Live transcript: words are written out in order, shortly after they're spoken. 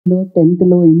10th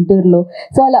లో ఇంటర్లో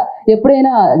so అలా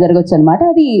ఎప్పుడైనా జరగచ్చు అనమాట.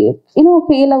 అది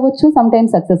ఫెయిల్ అవ్వచ్చు, సమ్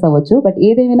టైమ్స్ సక్సెస్ అవ్వచ్చు, బట్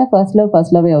ఏదేమైనా ఫస్ట్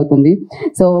లవ్ అవుతుంది.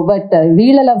 సో బట్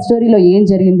వీళ్ళ లవ్ స్టోరీలో ఏం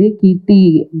జరిగింది, కీర్తి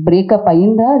బ్రేకప్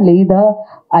అయిందా లేదా,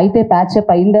 అయితే ప్యాచప్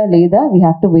అయిందా లేదా, we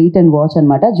have to wait and watch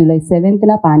అనమాట. July 7th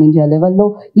పాన్ ఇండియా లెవెల్లో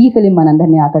ఈ ఫిలిం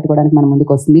మనందరినీ ఆకట్టుకోవడానికి మన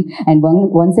ముందుకు వస్తుంది. అండ్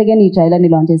వన్స్ అగైన్ ఈ ట్రైలర్ని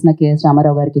లాంచ్ చేసిన కెఎస్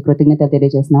రామారావు గారికి కృతజ్ఞతలు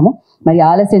తెలియజేస్తున్నాము. మరి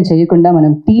ఆలస్యం చేయకుండా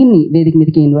మనం టీమ్ని వేదిక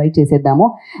మీదకి ఇన్వైట్ చేసేద్దాము.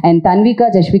 అండ్ తన్విక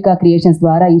జశ్విక క్రియేషన్స్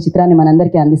ద్వారా ఈ చిత్రాన్ని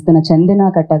మనందరికీ అందిస్తున్న చందన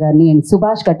కట్ట గారిని అండ్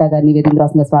సుభాష్ కట్ట గారిని వేదిక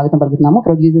రాసిన స్వాగతం పలుకుతున్నాము.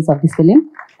 ప్రొడ్యూసర్స్ ఆఫ్ దిస్ ఫిలిం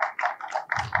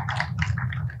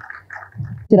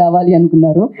రావాలి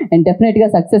అనుకున్నారు అండ్ డెఫినెట్గా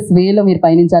సక్సెస్ వేలో మీరు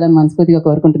పయనించాలని మనస్ఫూర్తిగా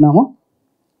కోరుకుంటున్నాము.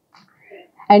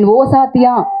 అండ్ ఓ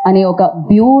సాతియా అనే ఒక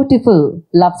బ్యూటిఫుల్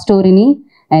లవ్ స్టోరీని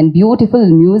అండ్ బ్యూటిఫుల్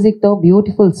మ్యూజిక్తో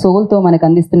బ్యూటిఫుల్ సోల్తో మనకు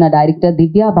అందిస్తున్న డైరెక్టర్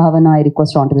దివ్యా భావన. I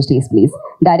request on to the stage please.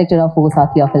 Director of oh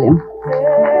సాతియా film.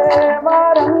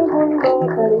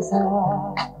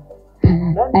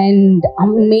 And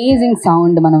amazing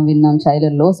sound మనం విన్నాం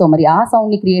ట్రైలర్లో. సో మరి ఆ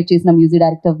సౌండ్ని క్రియేట్ చేసిన మ్యూజిక్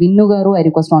డైరెక్టర్ విన్ను గారు. I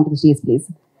request on to the stage please.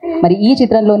 మరి ఈ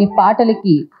చిత్రంలోని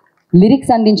పాటలకి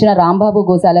లిరిక్స్ అందించిన రాంబాబు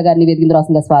గోసాల గారిని వేదిక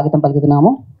రాసంగా స్వాగతం పలుకుతున్నాము.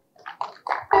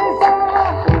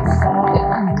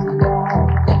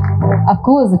 అఫ్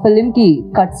కోర్స్ ఫిలింకి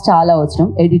కట్స్ చాలా అవసరం,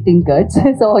 ఎడిటింగ్ కట్స్.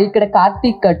 సో ఇక్కడ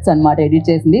కార్తీక్ కట్స్ అనమాట ఎడిట్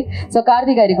చేసింది. So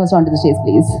Karthik, I request on to the stage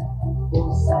please.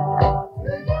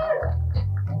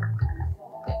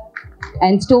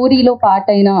 And స్టోరీలో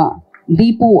పార్ట్ అయిన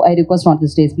Deepu, I request on to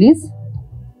the stage please.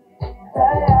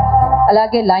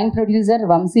 అలాగే లైన్ ప్రొడ్యూసర్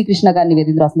వంశీ కృష్ణ గారిని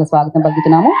వేదిక రాసిన స్వాగతం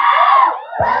పలుకుతున్నాము.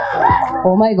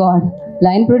 ఓ మై గాడ్,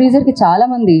 లైన్ ప్రొడ్యూసర్కి చాలా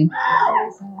మంది,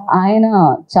 ఆయన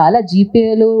చాలా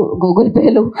జీపేలు, గూగుల్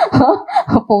పేలు,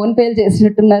 ఫోన్ పేలు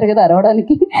చేసినట్టున్నారు కదా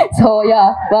అరవడానికి. సో యా,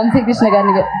 వంశీ కృష్ణ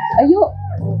గారిని, అయ్యో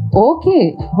ఓకే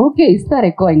ఓకే ఇస్తారు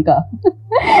ఎక్కువ ఇంకా.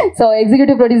 సో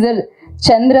ఎగ్జిక్యూటివ్ ప్రొడ్యూసర్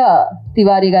చంద్ర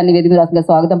తివారీ గారిని వేదిక రాసిన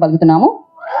స్వాగతం పలుకుతున్నాము.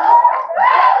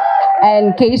 అండ్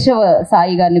కేశవ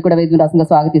సాయి గారిని కూడా వేదిక రాసంగా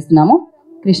స్వాగతిస్తున్నాము.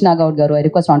 కృష్ణ గౌడ్ గారు, I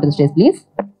request on to the stage please.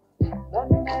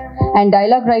 And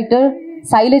dialogue writer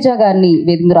Shailaja గారిని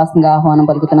వేదిక రాసంగా ఆహ్వానం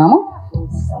పలుకుతున్నాము.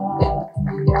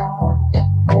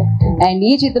 అండ్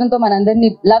ఈ చిత్రంతో మనందరినీ,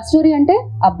 లవ్ స్టోరీ అంటే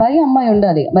అబ్బాయి అమ్మాయి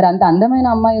ఉండాలి, మరి అంత అందమైన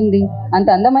అమ్మాయి ఉంది, అంత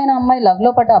అందమైన అమ్మాయి లవ్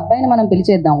లో పడ్డ అబ్బాయిని మనం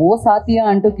పిలిచేద్దాం. ఓ సాతియా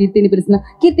అంటూ కీర్తిని పిలిచిన,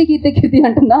 కీర్తి కీర్తి కీర్తి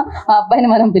అంటుందా, ఆ అబ్బాయిని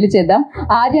మనం పిలిచేద్దాం.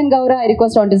 ఆర్యన్ గౌర, I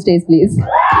request on to stage please.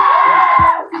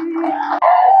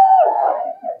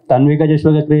 Tanvika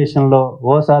Jashvika క్రియేషన్లో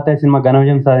oh సాతియా cinema ఘన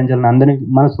విజయం సాధించాలని అందరినీ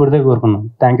మనస్ఫూర్తిగా కోరుకున్నాం.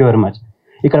 Thank you very much.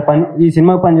 ఇక్కడ ఈ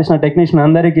సినిమాకి పనిచేసిన టెక్నీషియన్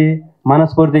అందరికీ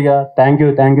మనస్ఫూర్తిగా థ్యాంక్ యూ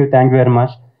వెరీ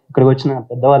మచ్. ఇక్కడికి వచ్చిన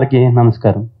పెద్దవాళ్ళకి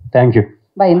నమస్కారం. Thank you.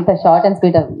 ఇంత షార్ట్ అండ్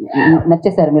స్వీట్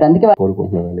నచ్చేసారు మీరు, అందుకే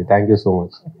కోరుకుంటున్నానండి. Thank you so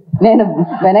much. నేను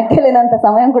వెనక్కి వెళ్ళినంత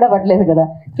సమయం కూడా పట్టలేదు కదా.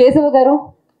 కేశవ గారు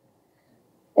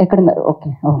ఎక్కడున్నారు?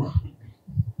 ఓకే.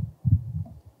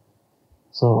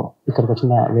 సో ఇక్కడికి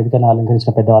వచ్చిన వేదికను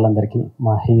అలంకరించిన పెద్దవాళ్ళందరికీ,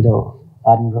 మా hero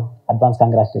Aryan advance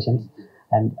congratulations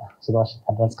and Subhash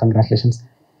advance congratulations.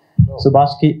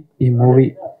 సుభాష్కి ఈ మూవీ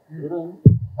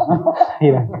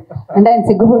అంటే ఆయన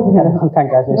సిగ్గుపడుతున్నాడు.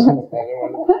 కంగ్రాచులేషన్స్.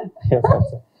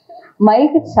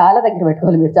 మైక్ చాలా దగ్గర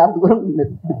పెట్టుకోవాలి మీరు, చాలా దూరం ఉంది.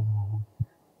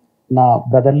 నా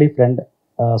బ్రదర్లీ ఫ్రెండ్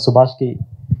సుభాష్కి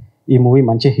ఈ మూవీ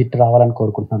మంచి హిట్ రావాలని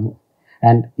కోరుకుంటున్నాను.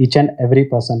 అండ్ ఈచ్ అండ్ ఎవ్రీ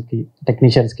పర్సన్కి,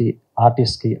 టెక్నీషియన్స్కి,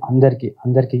 ఆర్టిస్ట్కి,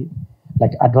 అందరికీ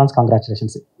లైక్ అడ్వాన్స్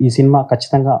కంగ్రాచులేషన్స్. ఈ సినిమా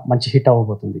ఖచ్చితంగా మంచి హిట్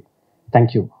అవ్వబోతుంది.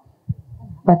 Thank you.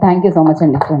 Thank you so much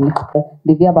అండి.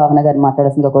 దివ్యా భావన గారిని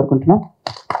మాట్లాడాల్సిందిగా కోరుకుంటున్నాం.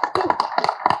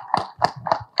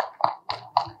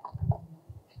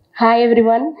 Hi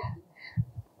everyone.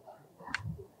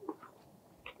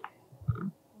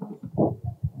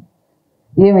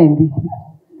 ఏమైంది?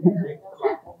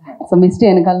 సో మిస్టీ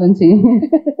వెనకాల నుంచి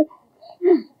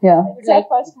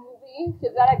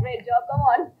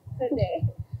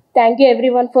thank you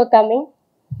everyone for coming.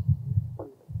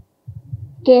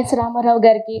 K S Ramarao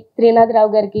గారికి, త్రినాథ్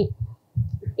రావు గారికి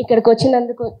ఇక్కడికి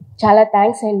వచ్చినందుకు చాలా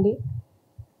థ్యాంక్స్ అండి.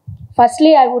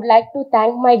 Firstly I would like to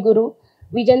thank my Guru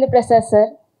Vijendra Prasad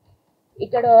sir.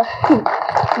 ఇక్కడ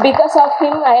because of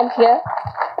him I am here.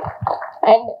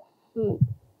 And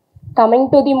coming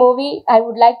to the movie, I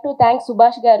would like to thank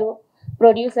Subhash Garu,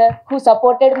 producer, who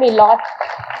supported me a lot,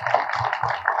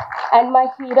 and my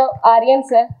hero Aryan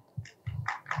sir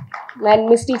and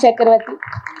Mishti Chakravarty.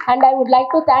 And I would like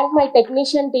to thank my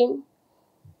technician team.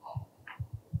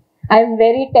 I am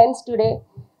very tense today,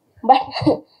 but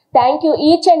thank you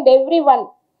each and everyone.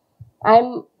 I am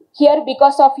here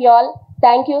because of you all.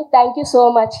 Thank you so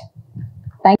much.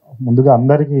 ముందుగా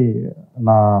అందరికీ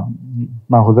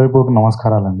నా హృదయపూర్వక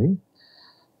నమస్కారాలండి.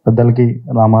 పెద్దలకి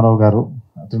రామారావు గారు,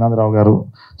 త్రినాథరావు గారు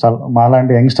చాలా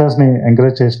మాలాంటి యంగ్స్టర్స్ని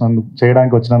ఎంకరేజ్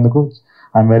చేయడానికి వచ్చినందుకు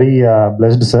I'm very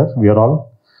blessed sir, we are all.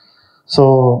 So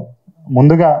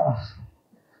ముందుగా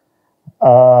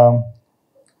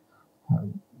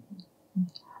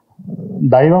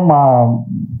దైవం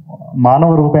మానవ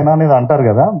రూపేణ అనేది అంటారు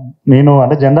కదా. నేను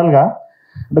అంటే జనరల్గా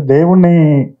అంటే దేవుణ్ణి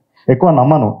ఎక్కువ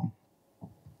నమ్మను.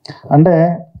 అంటే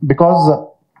బికాజ్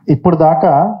ఇప్పుడు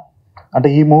దాకా అంటే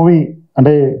ఈ మూవీ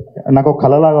అంటే నాకు ఒక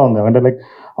కళలాగా ఉంది. అంటే like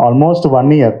almost 1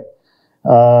 year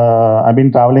I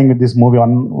been travelling with this movie.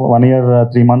 1 year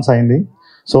 3 months అయింది.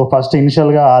 సో ఫస్ట్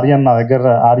ఇనిషియల్గా ఆర్యన్ నా దగ్గర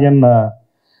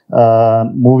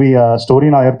మూవీ స్టోరీ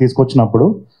నా దగ్గర తీసుకొచ్చినప్పుడు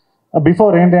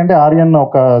బిఫోర్ ఏంటంటే ఆర్యన్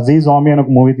ఒక జీ జాంబీ అని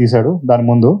ఒక మూవీ తీశాడు. దాని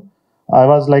ముందు ఐ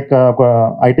వాజ్ లైక్ ఒక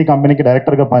ఐటీ కంపెనీకి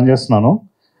డైరెక్టర్గా పనిచేస్తున్నాను.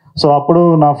 సో అప్పుడు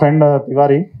నా ఫ్రెండ్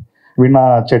తివారీ, వీడు నా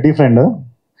చెడ్డీ ఫ్రెండ్.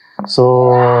 సో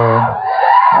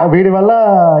వీడి వల్ల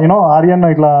ఆర్యన్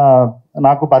ఇట్లా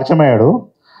నాకు పరిచయం అయ్యాడు.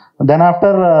 దెన్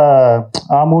ఆఫ్టర్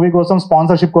ఆ మూవీ కోసం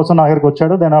స్పాన్సర్షిప్ కోసం నా దగ్గరికి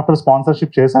వచ్చాడు. దెన్ ఆఫ్టర్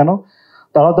స్పాన్సర్షిప్ చేశాను.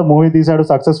 తర్వాత మూవీ తీశాడు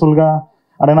సక్సెస్ఫుల్గా.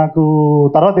 అంటే నాకు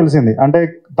తర్వాత తెలిసింది అంటే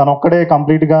తను ఒక్కడే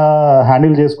కంప్లీట్గా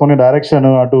హ్యాండిల్ చేసుకొని డైరెక్షన్,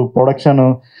 అటు ప్రొడక్షన్,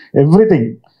 ఎవ్రీథింగ్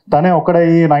తనే ఒక్కడే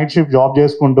నైట్ షిఫ్ట్ జాబ్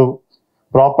చేసుకుంటూ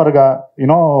ప్రాపర్గా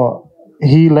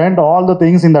he learned all the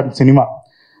things in that cinema.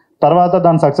 తర్వాత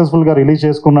దాన్ని సక్సెస్ఫుల్గా రిలీజ్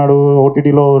చేసుకున్నాడు.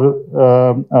 ఓటీటీలో,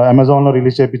 అమెజాన్లో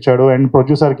రిలీజ్ చేయించాడు. అండ్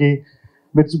ప్రొడ్యూసర్కి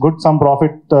విత్ గుడ్ సమ్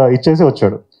ప్రాఫిట్ ఇచ్చేసి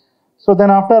వచ్చాడు. So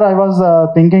then after I was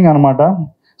thinking అనమాట.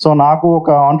 సో నాకు ఒక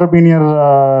ఆంటర్ప్రీనియర్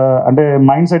అంటే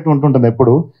మైండ్ సెట్ ఉంటుంటుంది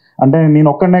ఎప్పుడు. అంటే నేను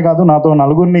ఒక్కడనే కాదు, నాతో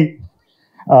నలుగురిని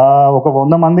ఒక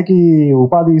 100 మందికి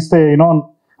ఉపాధి ఇస్తే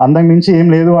అంతకు మించి ఏం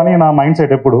లేదు అని నా మైండ్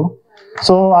సెట్ ఎప్పుడు.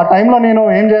 సో ఆ టైంలో నేను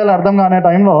ఏం చేయాలో అర్థం కానే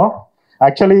టైంలో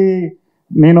యాక్చువల్లీ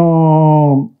నేను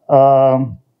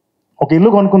ఒక ఇల్లు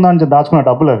కొనుక్కుందామని దాచుకున్న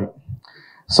డబ్బులు అవి.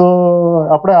 సో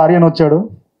అప్పుడే ఆర్యన్ వచ్చాడు.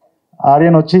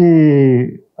 ఆర్యన్ వచ్చి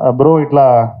బ్రో ఇట్లా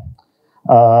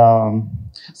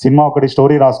సినిమా ఒకటి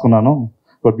స్టోరీ రాసుకున్నాను,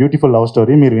 ఒక బ్యూటిఫుల్ లవ్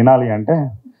స్టోరీ, మీరు వినాలి అంటే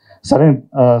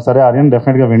సరే ఆర్యన్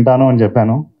డెఫినెట్గా వింటాను అని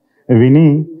చెప్పాను. విని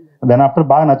దెన్ ఆఫ్టర్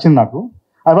బాగా నచ్చింది నాకు.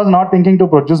 I was not thinking to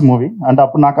produce movie, అంటే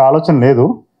అప్పుడు నాకు ఆలోచన లేదు.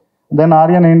 దెన్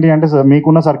ఆర్యన్ ఏంటి అంటే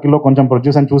మీకున్న సర్కిల్లో కొంచెం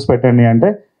ప్రొడ్యూస్ అని చూసి పెట్టండి అంటే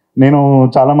నేను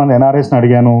చాలామంది ఎన్ఆర్ఎస్ని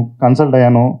అడిగాను, కన్సల్ట్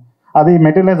అయ్యాను. అది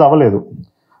మెటీరియలైజ్ అవ్వలేదు.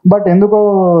 బట్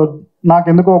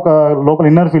నాకెందుకో ఒక లోపల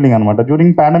ఇన్నర్ ఫీలింగ్ అనమాట.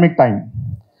 During pandemic time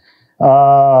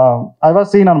I was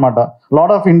scene అనమాట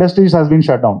lot of industries has been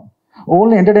shut down.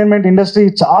 Only entertainment industry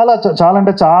చాలా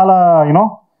అంటే చాలా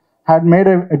had made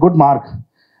a good mark.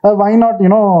 Why not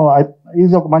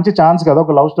ఇది ఒక మంచి ఛాన్స్ కదా,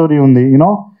 ఒక లవ్ స్టోరీ ఉంది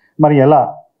మరి ఎలా.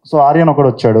 సో ఆర్యన్ ఒకడు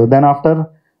వచ్చాడు. దెన్ ఆఫ్టర్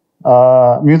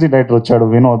మ్యూజిక్ డైరెక్టర్ వచ్చాడు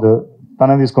వినోద్,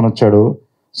 తనే తీసుకొని వచ్చాడు.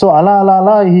 సో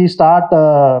అలా హీ స్టార్ట్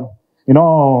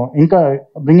ఇంకా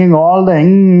bringing all the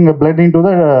young blood in to the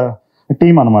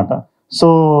team అనమాట. So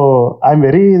I'm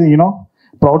very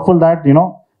proudful that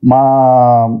మా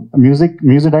music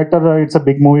director, it's a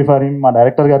big movie for him. మా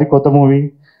డైరెక్టర్ గారికి కొత్త మూవీ,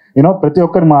 ప్రతి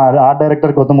ఒక్కరు, మా ఆర్ట్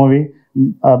డైరెక్టర్ కొత్త మూవీ,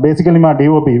 బేసికలీ మా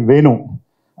డిఓపి వేణు,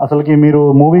 అసలుకి మీరు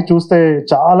మూవీ చూస్తే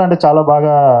చాలా అంటే చాలా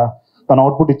బాగా తన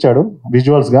అవుట్పుట్ ఇచ్చాడు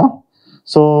విజువల్స్గా.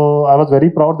 So I was very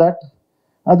proud that.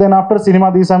 Then after cinema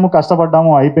తీసాము,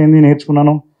 కష్టపడ్డాము, అయిపోయింది,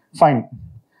 నేర్చుకున్నాను, ఫైన్.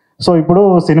 సో ఇప్పుడు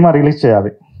సినిమా రిలీజ్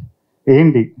చేయాలి.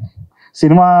 ఏంటి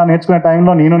సినిమా నేర్చుకునే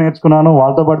టైంలో నేను నేర్చుకున్నాను,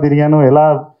 వాళ్ళతో పాటు తిరిగాను. ఎలా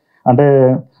అంటే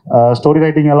స్టోరీ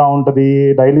రైటింగ్ ఎలా ఉంటుంది,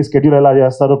 డైలీ స్కెడ్యూల్ ఎలా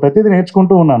చేస్తారు, ప్రతిదీ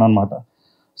నేర్చుకుంటూ ఉన్నాను అనమాట.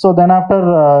 సో దెన్ ఆఫ్టర్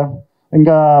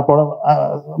ఇంకా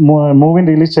మూవీని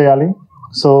రిలీజ్ చేయాలి.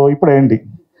 సో ఇప్పుడు ఏంటి,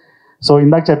 సో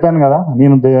ఇందాక చెప్పాను కదా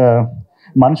నేను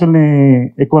మనుషుల్ని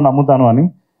ఎక్కువ నమ్ముతాను అని.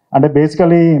 అంటే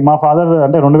బేసికలీ మా ఫాదర్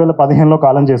అంటే 2015లో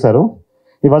కాలం చేశారు.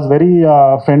 He was very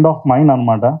friend of mind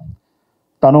అనమాట.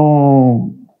 తను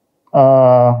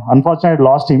అన్ఫార్చునేట్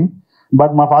లాస్ట్ హిమ్.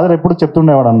 బట్ మా ఫాదర్ ఎప్పుడు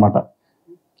చెప్తుండేవాడు అనమాట,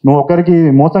 నువ్వు ఒకరికి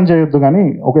మోసం చేయొద్దు కానీ,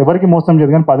 ఎవరికి మోసం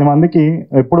చేయదు కానీ 10 మందికి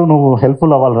ఎప్పుడు నువ్వు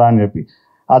హెల్ప్ఫుల్ అవ్వాలిరా అని చెప్పి.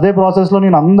 అదే ప్రాసెస్లో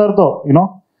నేను అందరితో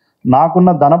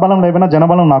నాకున్న ధనబలం లేకపోయినా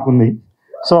జనబలం నాకుంది.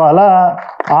 సో అలా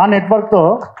ఆ నెట్వర్క్తో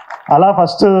అలా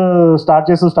ఫస్ట్ స్టార్ట్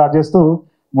చేస్తూ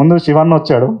ముందు శివన్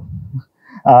వచ్చాడు.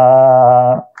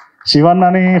 శివన్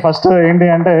అని ఫస్ట్ ఏంటి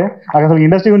అంటే నాకు అసలు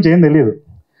ఇండస్ట్రీ గురించి ఏం తెలియదు.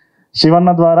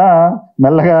 శివన్న ద్వారా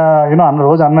మెల్లగా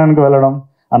రోజు అన్నానికి వెళ్ళడం,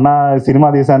 అన్న సినిమా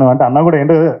తీశాను అంటే, అన్న కూడా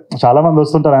ఏంటో చాలామంది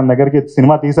వస్తుంటారు ఆయన దగ్గరికి,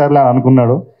 సినిమా తీశారులే అని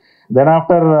అనుకున్నాడు. దెన్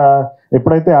ఆఫ్టర్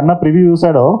ఎప్పుడైతే అన్న ప్రివ్యూ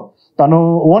చూశాడో తను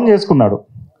ఓన్ చేసుకున్నాడు.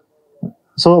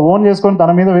 సో ఓన్ చేసుకొని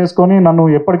తన మీద వేసుకొని నన్ను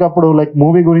ఎప్పటికప్పుడు లైక్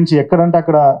మూవీ గురించి ఎక్కడంటే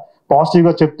అక్కడ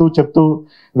పాజిటివ్గా చెప్తూ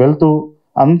వెళ్తూ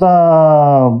అంతా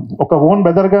ఒక ఓన్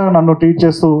బ్రదర్గా నన్ను ట్రీట్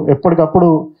చేస్తూ ఎప్పటికప్పుడు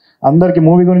అందరికీ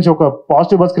మూవీ గురించి ఒక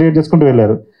పాజిటివ్ బస్ క్రియేట్ చేసుకుంటూ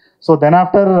వెళ్ళారు. సో దెన్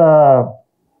ఆఫ్టర్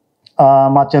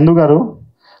మా చందు గారు,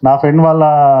 నా ఫ్రెండ్ వాళ్ళ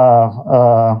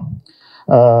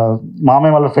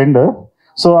మామయ్య వాళ్ళ ఫ్రెండ్.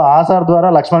 సో ఆ సార్ ద్వారా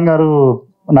లక్ష్మణ్ గారు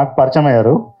నాకు పరిచయం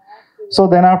అయ్యారు. సో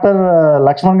దెన్ ఆఫ్టర్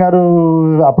లక్ష్మణ్ గారు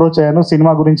అప్రోచ్ అయ్యాను,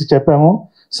 సినిమా గురించి చెప్పాము.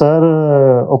 సార్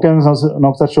ఓకే నేను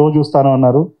ఒకసారి షో చూస్తాను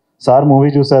అన్నారు. సార్ మూవీ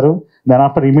చూశారు. దెన్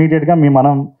ఆఫ్టర్ ఇమీడియట్గా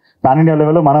మనం పాన్ ఇండియా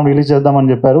లెవెల్లో మనం రిలీజ్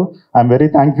చేద్దామని చెప్పారు. I'm very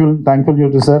thankful you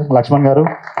to sir Laxman గారు.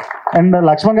 అండ్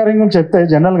లక్ష్మణ్ గారి గురించి చెప్తే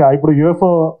జనరల్గా ఇప్పుడు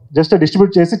యూఎఫ్ఓ జస్ట్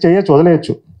డిస్ట్రిబ్యూట్ చేసి చేయొచ్చు,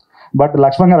 వదిలేయచ్చు. బట్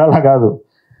లక్ష్మణ్ గారు అలా కాదు.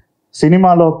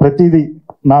 సినిమాలో ప్రతిదీ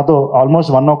నాతో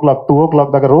ఆల్మోస్ట్ 1 o'clock 2 o'clock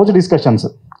దాకా రోజు డిస్కషన్స్.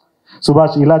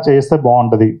 సుభాష్ ఇలా చేస్తే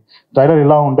బాగుంటుంది, ట్రైలర్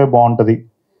ఇలా ఉంటే బాగుంటుంది,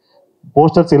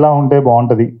 పోస్టర్స్ ఇలా ఉంటే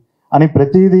బాగుంటుంది అని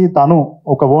ప్రతిదీ తను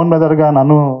ఒక ఓన్ బ్రదర్గా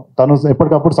తను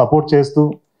ఎప్పటికప్పుడు సపోర్ట్ చేస్తూ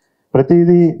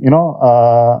ప్రతిదీ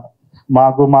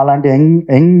మాలాంటి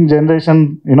యంగ్ జనరేషన్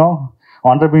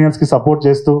ఆంటర్ప్రీనియర్స్కి సపోర్ట్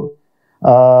చేస్తూ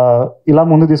ఇలా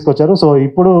ముందు తీసుకొచ్చారు. సో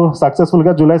ఇప్పుడు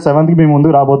సక్సెస్ఫుల్గా July 7th మేము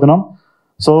ముందుకు రాబోతున్నాం.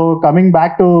 So coming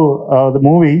back to the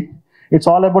movie, it's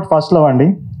all about first love అండి.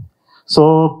 సో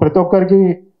ప్రతి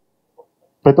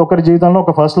ఒక్కరి జీవితంలో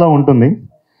ఒక ఫస్ట్ లవ్ ఉంటుంది.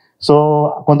 సో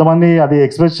కొంతమంది అది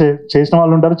ఎక్స్ప్రెస్ చేసిన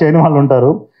వాళ్ళు ఉంటారు, చేయని వాళ్ళు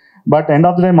ఉంటారు. But end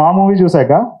of the day మా మూవీ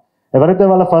చూశాక ఎవరైతే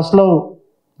వాళ్ళ ఫస్ట్ లవ్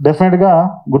డెఫినెట్గా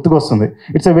గుర్తుకొస్తుంది.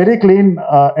 It's a very clean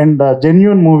and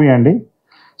genuine movie అండి.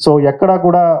 సో ఎక్కడ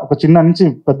కూడా ఒక చిన్న నుంచి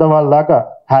పెద్దవాళ్ళ దాకా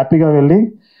హ్యాపీగా వెళ్ళి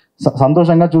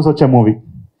సంతోషంగా చూసి వచ్చే movie.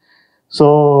 So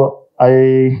I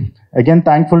again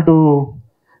thankful to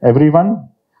everyone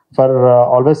for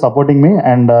always supporting me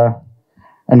and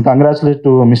congratulate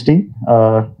to Mishti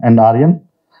and Aryan.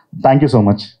 Thank you so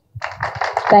much.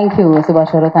 Thank you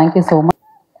Subhash గారు, థ్యాంక్ యూ సో మచ్.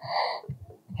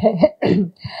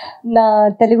 నా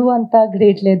తెలుగు అంతా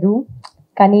గ్రేట్ లేదు,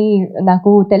 కానీ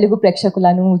నాకు తెలుగు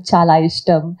ప్రేక్షకులను చాలా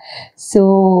ఇష్టం. సో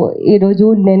ఈరోజు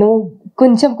నేను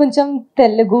కొంచెం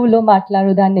తెలుగులో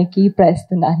మాట్లాడడానికి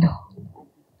ప్రయత్నిస్తున్నాను.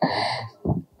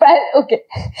 ఓకే,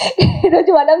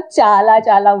 ఈరోజు మనం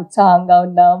చాలా ఉత్సాహంగా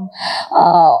ఉన్నాం,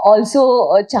 ఆల్సో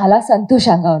చాలా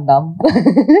సంతోషంగా ఉన్నాం.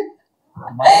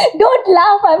 Don't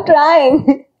laugh, I'm trying.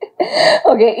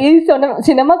 Okay, ఈ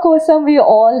సినిమా కోసం we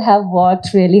all have worked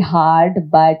really hard,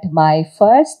 but my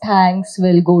first thanks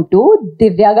will go to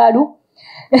Divya garu,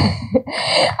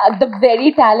 the very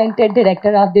talented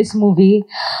director of this movie,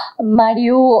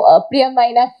 Mariyu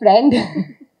Priyamaina friend.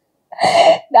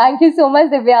 Thank you so much,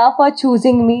 Divya, for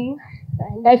choosing me.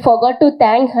 And I forgot to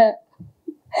thank her.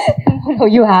 No,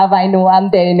 you have, I know, I'm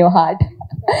there in your heart.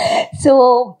 So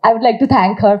I would like to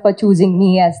thank her for choosing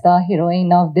me as the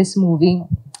heroine of this movie.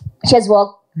 She has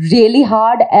worked really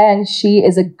hard and she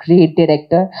is a great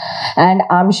director, and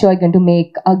I'm sure going to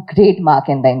make a great mark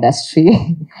in the industry.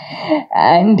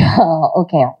 And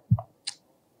okay.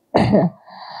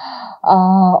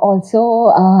 Also,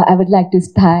 I would like to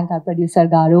thank our producer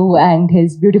Garu and his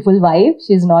beautiful wife.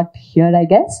 She's not here, I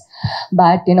guess,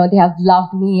 but they have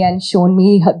loved me and shown me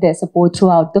their support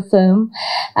throughout the film,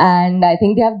 and I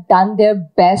think they have done their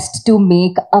best to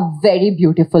make a very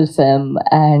beautiful film.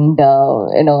 And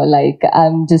like,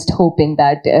 I'm just hoping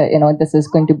that this is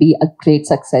going to be a great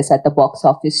success at the box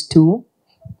office too.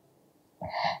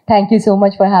 Thank you so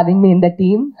much for having me in the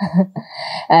team.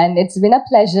 And it's been a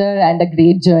pleasure and a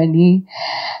great journey.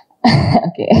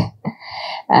 Okay.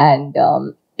 And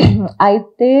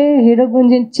అయితే hero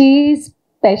గురించి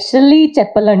specially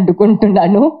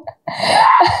చెప్పాలనుకుంటున్నాను.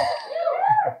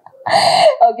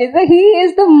 Okay, so he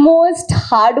is the most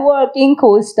hardworking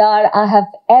co-star I have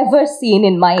ever seen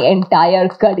in my entire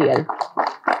career.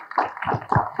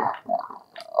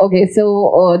 Okay, so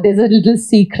there's a little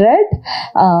secret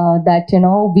that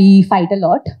we fight a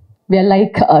lot. We are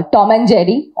like Tom and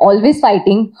Jerry, always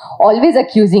fighting, always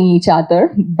accusing each other.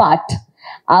 But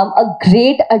I'm a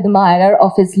great admirer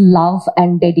of his love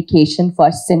and dedication for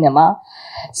cinema.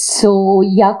 So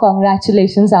yeah,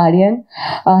 congratulations, Aryan.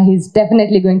 He's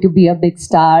definitely going to be a big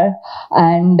star.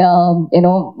 And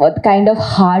the kind of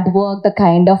hard work, the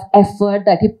kind of effort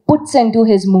that he puts into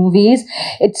his movies,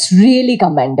 it's really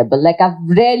commendable. Like, I've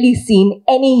rarely seen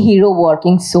any hero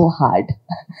working so hard.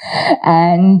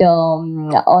 And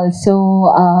also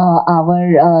our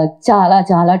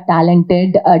chala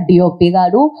talented DOP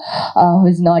garu, who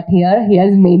is not here. He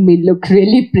has made me look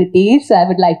really pretty, so I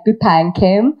would like to thank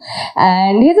him.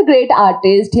 And he's a great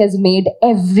artist. He has made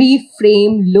every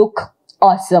frame look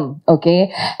awesome. Okay,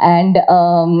 and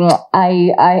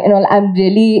I'm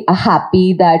really happy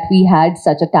that we had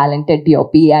such a talented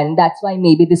DOP, and that's why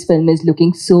maybe this film is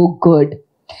looking so good.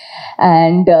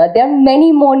 And there are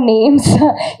many more names.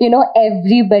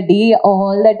 Everybody,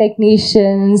 all the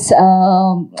technicians,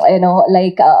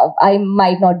 I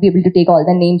might not be able to take all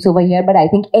the names over here, but I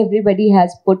think everybody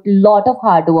has put a lot of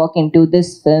hard work into this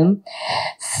film.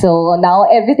 So now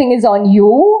everything is on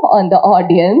you, on the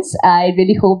audience. I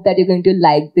really hope that you're going to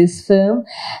like this film.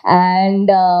 And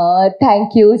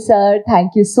thank you, sir.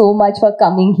 Thank you so much for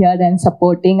coming here and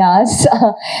supporting us.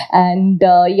 And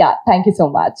thank you so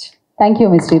much. Thank you,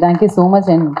 Mishti. Thank you so much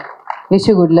and wish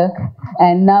you good luck.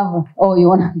 And now, you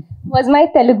want to... Was my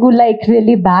Telugu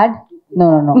really bad? No.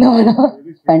 No.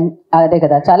 And అదే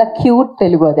కదా చాలా cute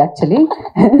Telugu అది actually.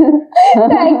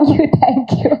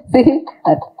 Thank you.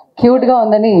 Cute గా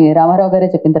ఉందని రామారావు గారే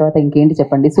చెప్పిన తర్వాత ఇంకేంటి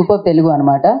చెప్పండి, సూపర్ తెలుగు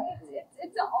అనమాట.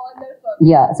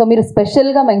 సో మీరు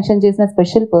స్పెషల్ గా మెన్షన్ చేసిన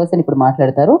స్పెషల్ పర్సన్ ఇప్పుడు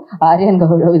మాట్లాడతారు. ఆర్యన్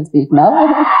గౌర will speak now.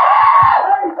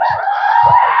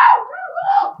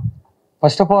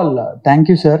 First of all thank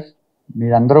you sir,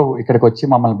 మీరందరూ ఇక్కడికి వచ్చి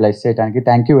మమ్మల్ని బ్లెస్ చేయడానికి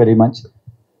థ్యాంక్ యూ వెరీ మచ్.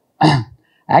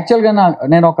 యాక్చువల్గా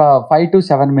నేను ఒక 5 to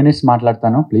 7 minutes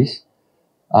మాట్లాడతాను ప్లీజ్.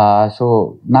 సో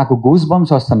నాకు గూస్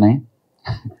బంప్స్ వస్తున్నాయి,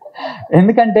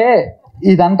 ఎందుకంటే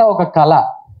ఇదంతా ఒక కళ.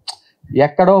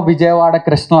 ఎక్కడో విజయవాడ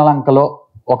కృష్ణలంకలో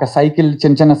ఒక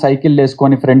చిన్న సైకిల్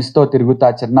వేసుకొని ఫ్రెండ్స్తో తిరుగుతా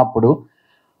చిన్నప్పుడు,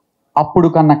 అప్పుడు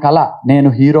కన్న కళ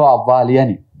నేను హీరో అవ్వాలి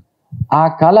అని. ఆ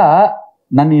కళ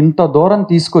నన్ను ఇంత దూరం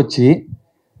తీసుకొచ్చి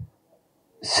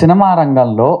సినిమా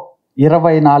రంగంలో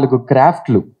 24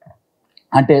 క్రాఫ్ట్లు,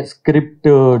 అంటే స్క్రిప్ట్,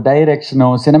 డైరెక్షను,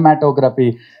 సినిమాటోగ్రఫీ,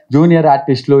 జూనియర్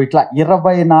ఆర్టిస్టులు, ఇట్లా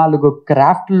 24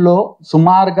 క్రాఫ్ట్లో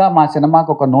సుమారుగా మా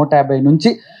సినిమాకు ఒక 150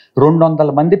 నుంచి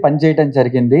 200 మంది పనిచేయడం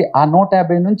జరిగింది. ఆ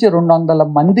 150 నుంచి 200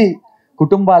 మంది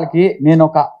కుటుంబాలకి నేను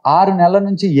ఒక 6 నెలల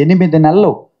నుంచి 8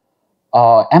 నెలలు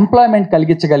ఎంప్లాయ్మెంట్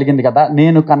కలిగించగలిగింది కదా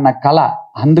నేను కన్న కళ.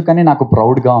 అందుకని నాకు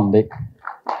ప్రౌడ్గా ఉంది.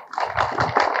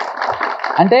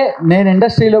 అంటే నేను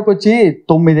ఇండస్ట్రీలోకి వచ్చి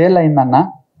 9 ఏళ్ళు అయిందన్న,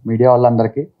 మీడియా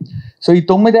వాళ్ళందరికీ. సో ఈ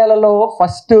 9 ఏళ్లలో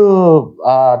ఫస్ట్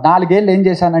 4 ఏళ్ళు ఏం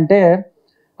చేశానంటే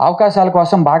అవకాశాల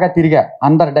కోసం బాగా తిరిగా.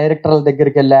 అందరు డైరెక్టర్ల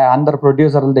దగ్గరికి వెళ్ళా, అందరు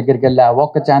ప్రొడ్యూసర్ల దగ్గరికి వెళ్ళా,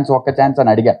 ఒక్క ఛాన్స్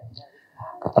అని అడిగా,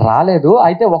 రాలేదు.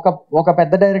 అయితే ఒక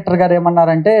పెద్ద డైరెక్టర్ గారు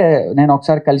ఏమన్నారంటే, నేను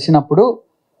ఒకసారి కలిసినప్పుడు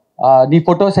నీ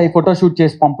ఫోటో షూట్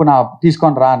చేసి పంపున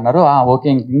తీసుకొని రా అన్నారు. ఓకే,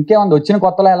 ఇంకేముంది, వచ్చిన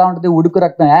కొత్తలో ఎలా ఉంటుంది, ఉడుకు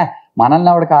రక్తం, మనల్ని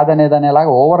ఎవడు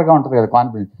కాదనేలాగా ఓవర్గా ఉంటుంది కదా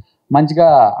కాన్ఫిడెన్స్. మంచిగా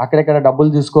అక్కడెక్కడ డబ్బులు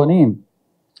చూసుకొని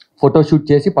ఫోటో షూట్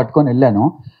చేసి పట్టుకొని వెళ్ళాను.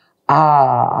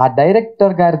 ఆ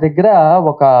డైరెక్టర్ గారి దగ్గర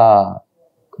ఒక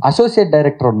అసోసియేట్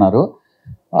డైరెక్టర్ ఉన్నారు.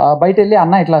 బయట వెళ్ళి,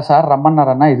 అన్న ఇట్లా సార్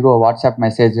రమ్మన్నారన్న, ఇదిగో వాట్సాప్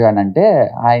మెసేజ్ అని అంటే,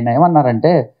 ఆయన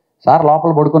ఏమన్నారంటే, సార్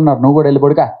లోపల పడుకున్నారు, నువ్వు కూడా వెళ్ళి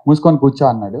పడుక, మూసుకొని కూర్చో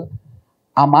అన్నాడు.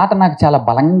 ఆ మాట నాకు చాలా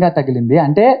బలంగా తగిలింది.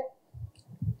 అంటే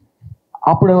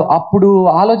అప్పుడు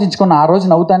ఆలోచించుకున్నా, ఆ రోజు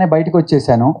నవ్వుతానే బయటకు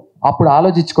వచ్చేసాను. అప్పుడు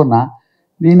ఆలోచించుకున్నా,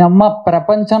 దీనమ్మ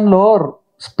ప్రపంచంలో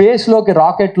స్పేస్లోకి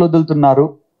రాకెట్లు వదులుతున్నారు,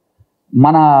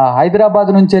 మన హైదరాబాద్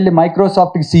నుంచి వెళ్ళి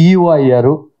మైక్రోసాఫ్ట్కి CEO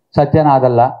అయ్యారు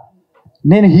సత్యనాథల్లా,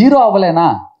 నేను హీరో అవ్వలేనా,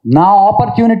 నా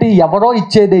ఆపర్చునిటీ ఎవరో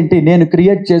ఇచ్చేదేంటి, నేను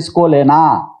క్రియేట్ చేసుకోలేనా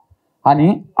అని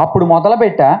అప్పుడు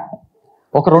మొదలుపెట్టా.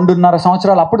 ఒక 2.5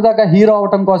 సంవత్సరాలు అప్పుడు దాకా హీరో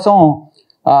అవ్వటం కోసం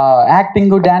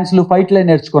యాక్టింగ్, డ్యాన్స్లు, ఫైట్లే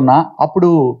నేర్చుకున్నా. అప్పుడు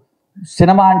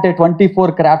సినిమా అంటే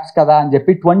 24 క్రాఫ్ట్స్ కదా అని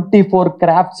చెప్పి 24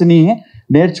 క్రాఫ్ట్స్ని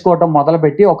నేర్చుకోవటం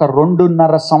మొదలుపెట్టి ఒక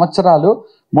 2.5 సంవత్సరాలు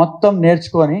మొత్తం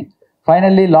నేర్చుకొని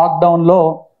ఫైనల్లీ లాక్డౌన్లో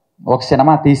ఒక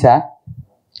సినిమా తీసా.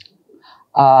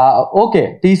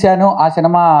 తీశాను. ఆ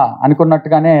సినిమా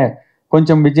అనుకున్నట్టుగానే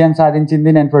కొంచెం విజయం సాధించింది.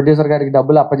 నేను ప్రొడ్యూసర్ గారికి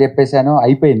డబ్బులు అప్పచెప్పేశాను,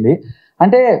 అయిపోయింది.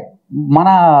 అంటే మన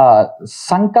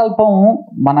సంకల్పం,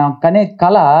 మన కనే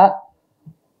కళ,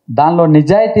 దానిలో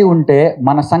నిజాయితీ ఉంటే,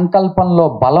 మన సంకల్పంలో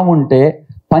బలం ఉంటే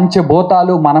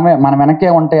పంచభూతాలు మన వెనకే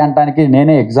ఉంటాయి అనడానికి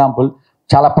నేనే ఎగ్జాంపుల్.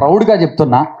 చాలా ప్రౌడ్గా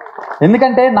చెప్తున్నా.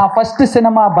 ఎందుకంటే నా ఫస్ట్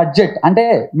సినిమా బడ్జెట్, అంటే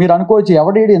మీరు అనుకోవచ్చు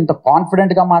ఎవడీడు ఇంత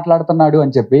కాన్ఫిడెంట్గా మాట్లాడుతున్నాడు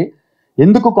అని చెప్పి.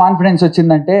 ఎందుకు కాన్ఫిడెన్స్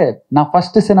వచ్చిందంటే, నా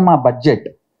ఫస్ట్ సినిమా బడ్జెట్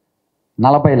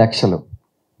 40 లక్షలు.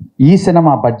 ఈ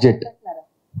cinema budget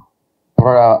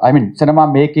cinema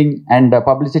making and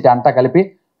publicity అంతా కలిపి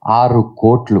 6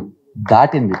 కోట్లు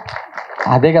దాటింది.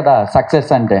 అదే కదా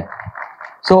సక్సెస్ అంటే.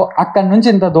 సో అక్కడి నుంచి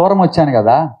ఇంత దూరం వచ్చాను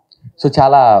కదా, సో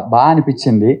చాలా బాగా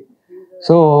అనిపించింది.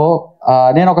 సో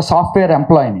నేను ఒక సాఫ్ట్వేర్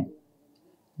ఎంప్లాయీని,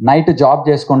 నైట్ జాబ్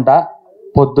చేసుకుంటా,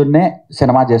 పొద్దున్నే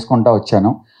సినిమా చేసుకుంటా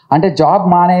వచ్చాను. అంటే జాబ్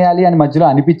మానేయాలి అని మధ్యలో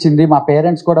అనిపించింది. మా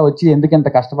పేరెంట్స్ కూడా వచ్చి, ఎందుకు ఇంత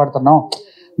కష్టపడుతున్నావు,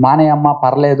 మానేయమ్మా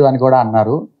పర్లేదు అని కూడా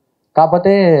అన్నారు.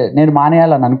 కాకపోతే నేను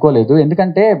మానేయాలని అనుకోలేదు.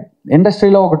 ఎందుకంటే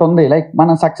ఇండస్ట్రీలో ఒకటి ఉంది, లైక్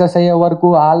మనం సక్సెస్ అయ్యే వరకు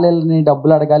వాళ్ళని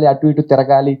డబ్బులు అడగాలి, అటు ఇటు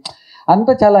తిరగాలి,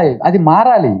 అంతా చాలా, అది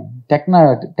మారాలి.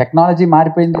 టెక్నాలజీ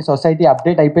మారిపోయింది, సొసైటీ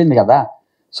అప్డేట్ అయిపోయింది కదా.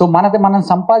 సో మనది మనం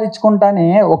సంపాదించుకుంటానే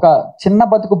ఒక చిన్న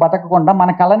బతుకు బతకకుండా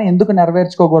మన కళని ఎందుకు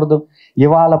నెరవేర్చుకోకూడదు?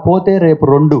 ఇవాళ పోతే రేపు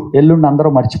 2, ఎల్లుండి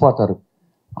అందరూ మర్చిపోతారు.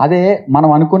 అదే మనం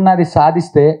అనుకున్నది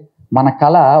సాధిస్తే మన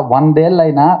కళ 100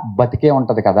 ఏళ్ళైనా బతికే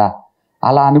ఉంటుంది కదా.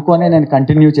 అలా అనుకొని నేను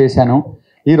కంటిన్యూ చేశాను.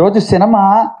 ఈరోజు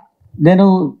నేను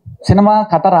సినిమా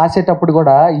కథ రాసేటప్పుడు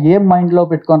కూడా ఏం మైండ్లో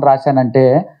పెట్టుకొని రాశానంటే,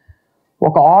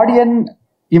 ఒక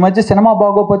ఈ మధ్య సినిమా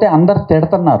బాగోపోతే అందరు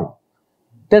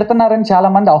తిడుతున్నారని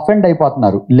చాలామంది అఫెండ్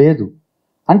అయిపోతున్నారు. లేదు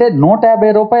అంటే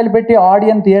 150 రూపాయలు పెట్టి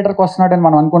ఆడియన్ థియేటర్కి వస్తున్నాడని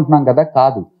మనం అనుకుంటున్నాం కదా.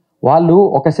 కాదు, వాళ్ళు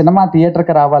ఒక సినిమా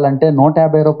థియేటర్కి రావాలంటే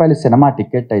 150 రూపాయలు సినిమా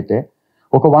టికెట్ అయితే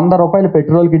ఒక 100 రూపాయలు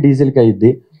పెట్రోల్కి డీజిల్కి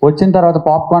అయ్యిద్ది. వచ్చిన తర్వాత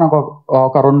పాప్కార్న్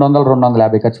ఒక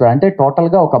 200-250 ఖర్చు పెట్టాలి. అంటే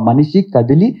టోటల్గా ఒక మనిషి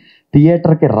కదిలి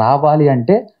థియేటర్కి రావాలి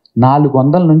అంటే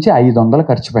 400 నుంచి 500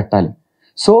 ఖర్చు పెట్టాలి.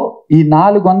 సో ఈ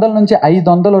 400 నుంచి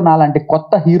 500 నాలాంటి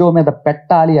కొత్త హీరో మీద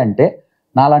పెట్టాలి అంటే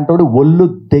నాలాంటోడు ఒళ్ళు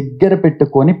దగ్గర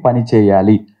పెట్టుకొని పని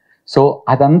చేయాలి. సో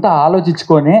అదంతా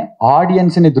ఆలోచించుకొని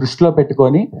ఆడియన్స్ని దృష్టిలో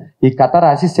పెట్టుకొని ఈ కథ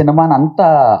రాసి సినిమాని అంతా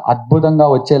అద్భుతంగా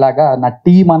వచ్చేలాగా నా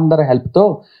టీం అందరి హెల్ప్తో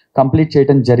కంప్లీట్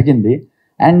చేయడం జరిగింది.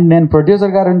 అండ్ నేను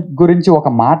ప్రొడ్యూసర్ గారి గురించి ఒక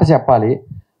మాట చెప్పాలి.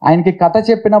 ఆయనకి కథ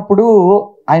చెప్పినప్పుడు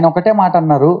ఆయన ఒకటే మాట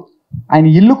అన్నారు. ఆయన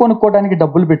ఇల్లు కొనుక్కోవడానికి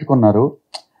డబ్బులు పెట్టుకున్నారు.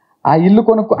 ఆ ఇల్లు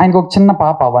ఆయనకు ఒక చిన్న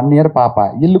పాప, 1 year పాప.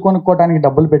 ఇల్లు కొనుక్కోవడానికి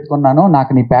డబ్బులు పెట్టుకున్నాను,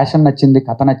 నాకు నీ ప్యాషన్ నచ్చింది,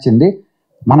 కథ నచ్చింది,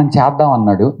 మనం చేద్దాం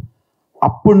అన్నాడు.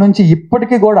 అప్పటి నుంచి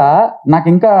ఇప్పటికీ కూడా నాకు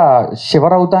ఇంకా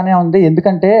షివర్ అవుతానే ఉంది.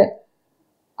 ఎందుకంటే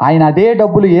ఆయన అదే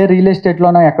డబ్బులు ఏ రియల్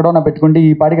ఎస్టేట్లోనో ఎక్కడోనో పెట్టుకుంటే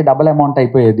ఈ పాటికి డబుల్ అమౌంట్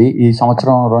అయిపోయేది ఈ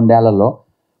సంవత్సరం 2 ఏళ్లలో.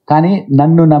 కానీ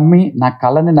నన్ను నమ్మి, నా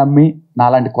కళని నమ్మి,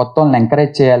 నాలాంటి కొత్త వాళ్ళని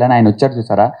ఎంకరేజ్ చేయాలని ఆయన వచ్చారు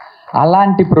చూసారా.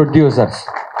 అలాంటి ప్రొడ్యూసర్స్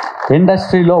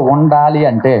ఇండస్ట్రీలో ఉండాలి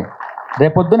అంటే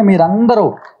రేపొద్దున మీరందరూ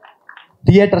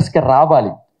థియేటర్స్కి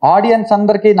రావాలి. ఆడియన్స్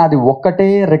అందరికీ నాది ఒక్కటే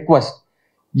రిక్వెస్ట్,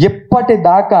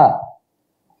 ఎప్పటిదాకా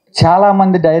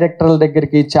చాలామంది డైరెక్టర్ల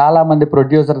దగ్గరికి, చాలామంది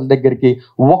ప్రొడ్యూసర్ల దగ్గరికి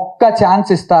ఒక్క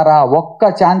ఛాన్స్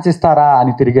ఇస్తారా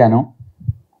అని తిరిగాను.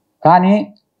 కానీ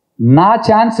నా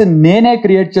ఛాన్స్ నేనే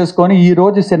క్రియేట్ చేసుకొని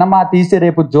ఈరోజు సినిమా తీసి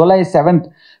రేపు July 7th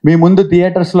మీ ముందు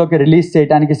థియేటర్స్లోకి రిలీజ్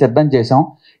చేయడానికి సిద్ధం చేసాం.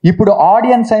 ఇప్పుడు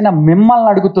ఆడియన్స్ అయిన మిమ్మల్ని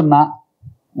అడుగుతున్నా,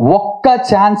 ఒక్క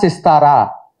ఛాన్స్ ఇస్తారా?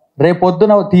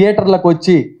 రేపొద్దున థియేటర్లకు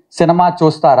వచ్చి సినిమా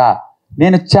చూస్తారా?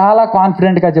 నేను చాలా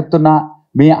కాన్ఫిడెంట్గా చెప్తున్నా,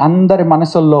 మీ అందరి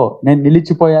మనసుల్లో నేను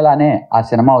నిలిచిపోయేలానే ఆ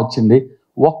సినిమా వచ్చింది.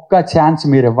 ఒక్క ఛాన్స్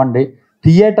మీరు ఇవ్వండి.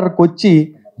 థియేటర్కి వచ్చి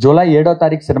July 7వ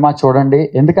తారీఖు సినిమా చూడండి.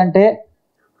 ఎందుకంటే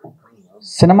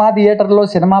సినిమా థియేటర్లో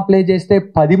సినిమా ప్లే చేస్తే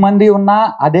 10 మంది ఉన్నా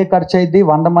అదే ఖర్చు అయింది,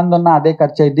 100 మంది ఉన్నా అదే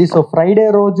ఖర్చు అయింది. సో ఫ్రైడే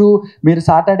రోజు మీరు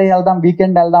సాటర్డే వెళ్దాం,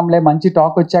 వీకెండ్ వెళ్దాంలే, మంచి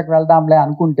టాక్ వచ్చాక వెళ్దాంలే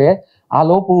అనుకుంటే ఆ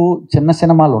లోపు చిన్న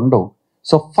సినిమాలు ఉండవు.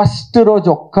 సో ఫస్ట్ రోజు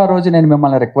ఒక్కరోజు నేను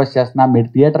మిమ్మల్ని రిక్వెస్ట్ చేస్తున్నా, మీరు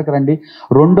థియేటర్కి రండి.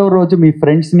 2వ రోజు మీ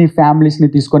ఫ్రెండ్స్ని, ఫ్యామిలీస్ని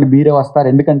తీసుకొని మీరే వస్తారు.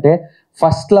 ఎందుకంటే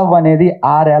ఫస్ట్ లవ్ అనేది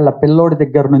 6 ఏళ్ల పిల్లోడి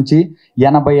దగ్గర నుంచి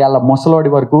 80 ఏళ్ల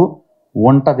ముసలోడి వరకు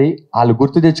ఉంటుంది. వాళ్ళు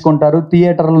గుర్తు తెచ్చుకుంటారు.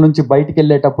 థియేటర్ల నుంచి బయటికి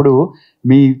వెళ్ళేటప్పుడు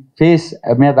మీ ఫేస్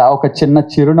మీద ఒక చిన్న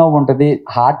చిరునవ్వు ఉంటుంది.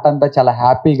 హార్ట్ అంతా చాలా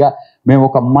హ్యాపీగా మేము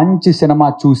ఒక మంచి సినిమా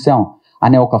చూసాం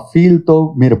అనే ఒక ఫీల్తో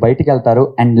మీరు బయటికి వెళ్తారు.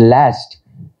 And last,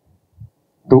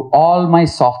 to all my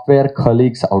software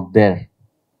colleagues out there,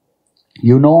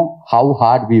 you know how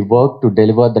hard we work to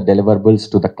deliver the deliverables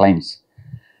to the clients.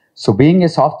 So being a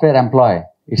software employee,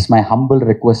 it's my humble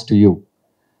request to you.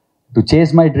 To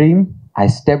chase my dream, I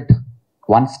stepped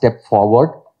one step forward.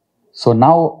 So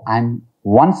now I'm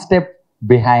one step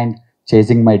behind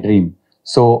chasing my dream.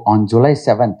 So on July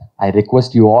 7th, I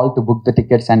request you all to book the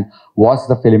tickets and watch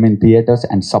the film in theaters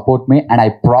and support me. And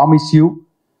I promise you,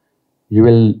 you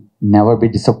will never be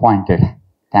disappointed.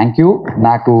 Thank you.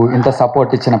 Naku inta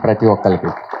support ichina prati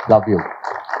okkaliki. Love you.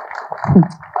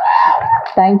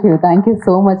 Thank you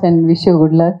so much and wish you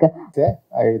good luck.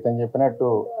 ఇతను చెప్పినట్టు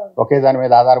ఒకే దాని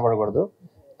మీద ఆధారపడకూడదు.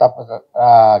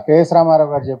 KS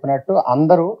Ramarao గారు చెప్పినట్టు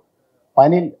అందరూ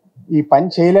ఈ పని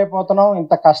చేయలేకపోతున్నాం,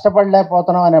 ఇంత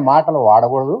కష్టపడలేకపోతున్నాం అనే మాటలు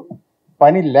వాడకూడదు.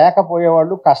 పని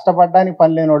లేకపోయేవాళ్ళు, కష్టపడడానికి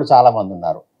పని లేనివాళ్ళు చాలామంది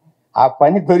ఉన్నారు. ఆ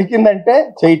పని దొరికిందంటే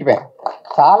చేయటమే.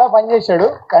 చాలా పని చేశాడు,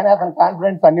 కానీ అతని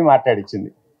కాన్ఫిడెన్స్ అన్నీ మాట్లాడిచ్చింది.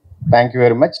 Thank you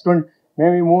very much.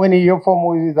 మేము ఈ మూవీని UFO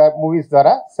మూవీస్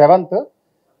ద్వారా 7th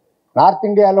నార్త్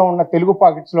ఇండియాలో ఉన్న తెలుగు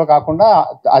పాకెట్స్లో కాకుండా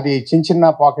అది చిన్న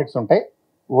పాకెట్స్ ఉంటాయి.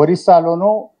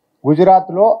 ఒరిస్సాలోను,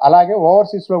 గుజరాత్లో, అలాగే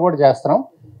ఓవర్సీస్లో కూడా చేస్తున్నాం.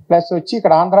 ప్లస్ వచ్చి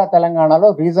ఇక్కడ ఆంధ్ర, తెలంగాణలో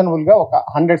రీజనబుల్గా ఒక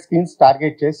 100 స్క్రీన్స్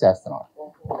టార్గెట్ చేసి చేస్తున్నాం.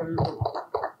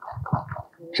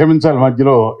 క్షమించాలి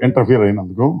మధ్యలో ఇంటర్ఫియర్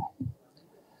అయినందుకు.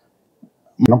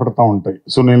 వినపడతా ఉంటాయి.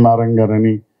 సునీల్ నారాయణ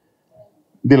గారని,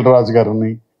 దిల్ రాజు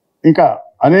గారని, ఇంకా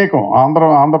అనేకం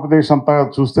ఆంధ్రప్రదేశ్ అంతా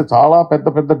చూస్తే చాలా పెద్ద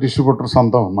పెద్ద డిస్ట్రిబ్యూటర్స్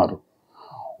అంతా ఉన్నారు.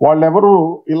 వాళ్ళెవరు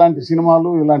ఇలాంటి సినిమాలు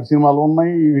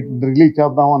ఉన్నాయి, వీటిని రిలీజ్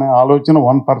చేద్దాం అనే ఆలోచన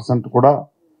 1% కూడా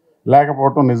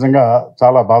లేకపోవటం నిజంగా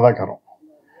చాలా బాధాకరం.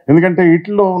 ఎందుకంటే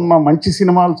వీటిలో ఉన్న మంచి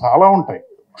సినిమాలు చాలా ఉంటాయి.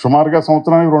 సుమారుగా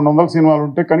సంవత్సరానికి 200 సినిమాలు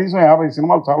ఉంటే కనీసం 50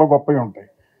 సినిమాలు చాలా గొప్పవి ఉంటాయి.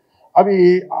 అవి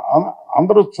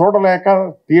అందరూ చూడలేక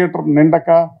థియేటర్ నిండక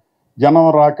జనం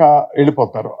రాక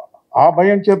వెళ్ళిపోతారు. ఆ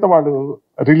భయం చేత వాళ్ళు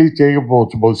రిలీజ్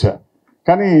చేయకపోవచ్చు బహుశా.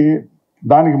 కానీ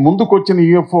దానికి ముందుకు వచ్చిన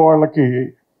యూఎఫ్ఓ వాళ్ళకి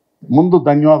ముందు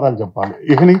ధన్యవాదాలు చెప్పాలి.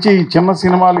 ఇక నుంచి ఈ చిన్న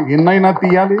సినిమాలు ఎన్నైనా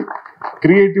తీయాలి,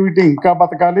 క్రియేటివిటీ ఇంకా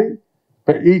బతకాలి.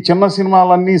 ఈ చిన్న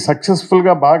సినిమాలన్నీ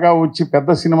సక్సెస్ఫుల్గా బాగా వచ్చి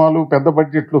పెద్ద సినిమాలు పెద్ద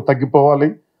బడ్జెట్లు తగ్గిపోవాలి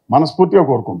మనస్ఫూర్తిగా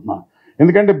కోరుకుంటున్నాను.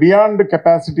 ఎందుకంటే బియాండ్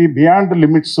కెపాసిటీ, బియాండ్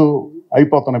లిమిట్స్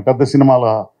అయిపోతున్నాయి పెద్ద సినిమాల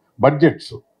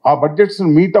బడ్జెట్స్. ఆ బడ్జెట్స్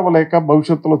మీట్ అవ్వలేక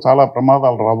భవిష్యత్తులో చాలా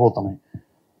ప్రమాదాలు రాబోతున్నాయి.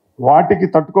 వాటికి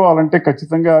తట్టుకోవాలంటే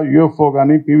ఖచ్చితంగా యూఎఫ్ఓ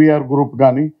కానీ పీవీఆర్ గ్రూప్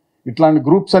కానీ ఇట్లాంటి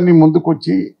గ్రూప్స్ అన్నీ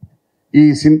ముందుకొచ్చి ఈ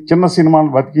చిన్న సినిమాలు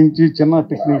బతికించి చిన్న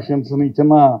టెక్నీషియన్స్ని,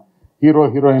 చిన్న హీరో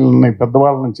హీరోయిన్లని,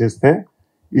 పెద్దవాళ్ళని చేస్తే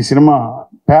ఈ సినిమా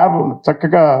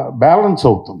చక్కగా బ్యాలెన్స్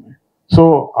అవుతుంది. సో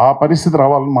ఆ పరిస్థితి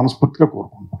రావాలని మనస్ఫూర్తిగా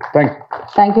కోరుకుంటున్నాను.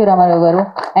 థ్యాంక్ యూ రామారావు గారు.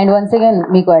 అండ్ వన్స్ అగైన్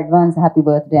మీకు అడ్వాన్స్ హ్యాపీ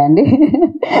బర్త్డే అండి.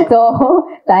 So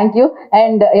thank you.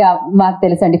 అండ్ మాకు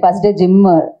తెలుసండి ఫస్ట్ డే జిమ్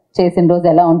చేసిన రోజు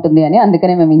ఎలా ఉంటుంది అని,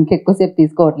 అందుకనే మేము ఇంకెక్కువసేపు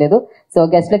తీసుకోవట్లేదు. సో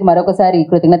గెస్ట్లకి మరొకసారి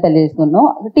కృతజ్ఞత తెలియజేసుకున్నాం.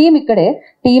 టీం ఇక్కడే,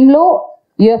 టీంలో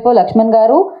యూఎఫ్ఓ లక్ష్మణ్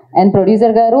గారు అండ్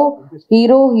ప్రొడ్యూసర్ గారు,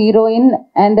 hero heroine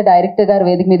and the director గారు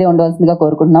వేదిక మీదే ఉండవలసిందిగా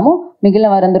కోరుకుంటున్నాము. మిగిలిన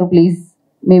వారందరూ ప్లీజ్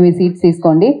మీ సీట్స్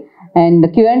తీసుకోండి. అండ్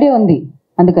Q&A ఉంది,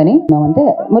 అందుకని అంతే.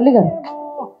 మురళి గారు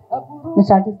మీరు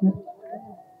స్టార్ట్ చేస్తున్నారు.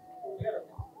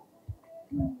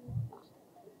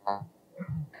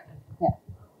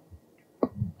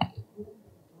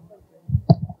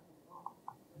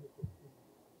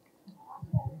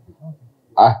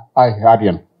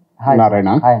 ఆర్యన్ నారాయణ.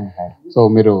 సో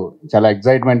మీరు చాలా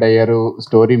ఎక్సైట్మెంట్ అయ్యారు,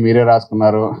 స్టోరీ మీరే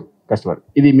రాసుకున్నారు, కష్టపడి.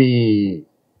 ఇది మీ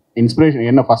ఇన్స్పిరేషన్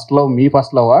ఏమన్నా మీ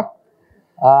ఫస్ట్ లవ్?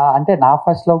 అంటే నా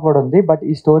ఫస్ట్ లవ్ కూడా ఉంది. బట్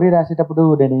ఈ స్టోరీ రాసేటప్పుడు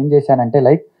నేను ఏం చేశానంటే,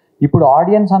 లైక్ ఇప్పుడు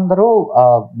ఆడియన్స్ అందరూ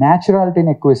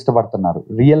న్యాచురాలిటీని ఎక్కువ ఇష్టపడుతున్నారు,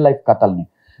 రియల్ లైఫ్ కథల్ని.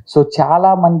 సో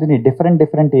చాలా మందిని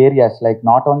different areas, like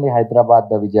not only Hyderabad,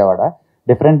 Vijayawada,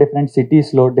 different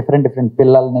సిటీస్లో డిఫరెంట్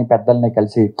పిల్లల్ని పెద్దల్ని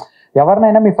కలిసి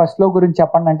ఎవరినైనా మీ ఫస్ట్ లవ్ గురించి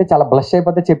చెప్పండి అంటే చాలా బ్లష్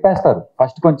అయిపోతే చెప్పేస్తారు,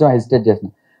 ఫస్ట్ కొంచెం హెసిటేట్ చేసిన.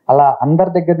 అలా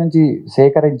అందరి దగ్గర నుంచి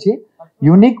సేకరించి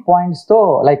యూనిక్ పాయింట్స్తో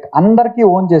లైక్ అందరికీ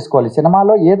ఓన్ చేసుకోవాలి.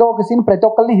 సినిమాలో ఏదో ఒక సీన్ ప్రతి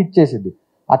ఒక్కరిని హిట్ చేసింది,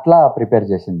 అట్లా ప్రిపేర్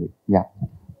చేసింది.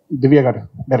 దివ్య గారు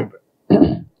డైరెక్టర్,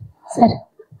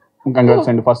 కంగ్రాట్స్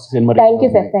అండి ఫస్ట్ సినిమా.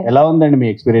 ఎలా ఉందండి మీ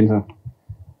ఎక్స్పీరియన్స్?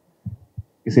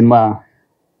 ఈ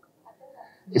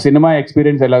సినిమా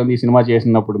ఎక్స్పీరియన్స్ ఎలా ఉంది? ఈ సినిమా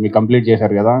చేసినప్పుడు మీరు కంప్లీట్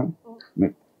చేశారు కదా.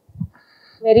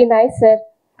 Very nice sir.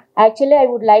 Actually I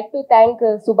would like to thank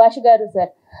Subhash గారు సార్.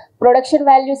 ప్రొడక్షన్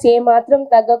వాల్యూస్ ఏ మాత్రం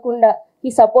తగ్గకుండా he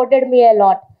supported me a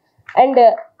lot. And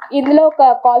ఇందులో ఒక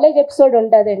కాలేజ్ ఎపిసోడ్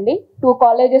ఉంటుందండి, 2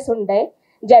 కాలేజెస్ ఉంటాయి.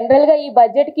 జనరల్గా ఈ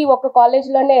బడ్జెట్కి ఒక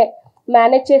కాలేజ్లోనే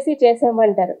మేనేజ్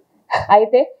చేసేయమంటారు.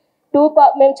 అయితే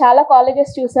మేము చాలా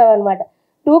కాలేజెస్ చూసామన్నమాట.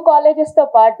 2 కాలేజెస్తో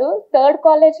పాటు 3rd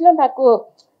కాలేజ్లో నాకు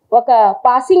ఒక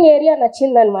పాసింగ్ ఏరియా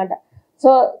నచ్చిందనమాట.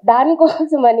 సో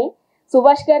దానికోసమని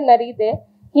సుభాష్ గారిని అడిగితే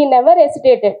he never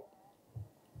hesitated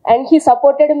and he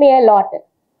supported me a lot.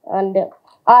 And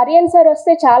Aryan sir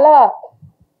వస్తే చాలా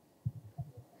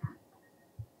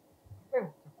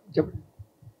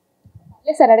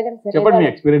సార్ అడగండి సార్. చెప్పండి మీ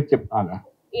ఎక్స్పీరియన్స్.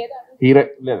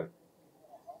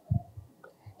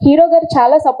 హీరో గారు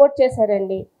చాలా సపోర్ట్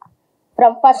చేశారండి.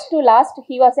 From first to last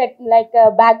he was at like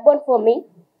back bone for me.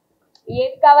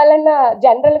 ఏది కావాలన్నా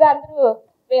జనరల్గా అందరూ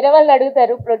వేరే వాళ్ళని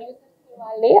అడుగుతారు, ప్రొడ్యూసర్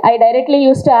వాళ్ళని. I directly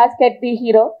used to ask at the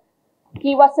hero.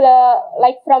 He was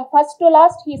like from first to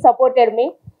last he supported me.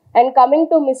 And coming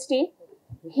to Mishti,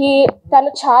 తను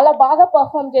చాలా బాగా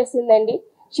పర్ఫామ్ చేసిందండి.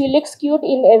 She looks cute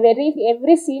in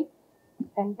every scene.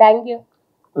 And thank you.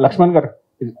 Laxman గారు,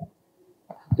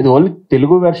 ఇది only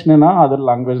Telugu వెర్షనేనా, other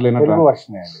language లేనా? Telugu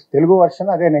version అండి. Telugu version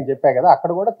అదే నేను చెప్పా కదా,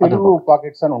 అక్కడ కూడా తెలుగు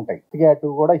పాకెట్స్ అని ఉంటాయి. కార్తికేయ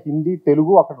 2 కూడా హిందీ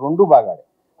తెలుగు అక్కడ 2 భాగాలు.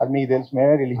 అది మీకు తెలుసు,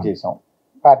 మేమే రిలీజ్ చేసాం.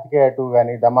 కార్తికేయ 2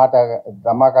 కానీ,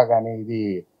 ధమాకా కానీ, ఇది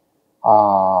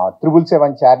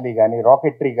 777 చార్లీ కానీ,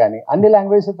 రాకెట్రీ కానీ అన్ని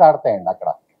లాంగ్వేజెస్ ఆడతాయండి అక్కడ.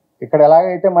 ఇక్కడ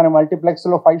ఎలాగైతే మన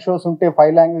మల్టీప్లెక్స్లో 5 షోస్ ఉంటే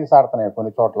 5 లాంగ్వేజెస్ ఆడుతున్నాయి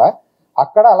కొన్ని చోట్ల,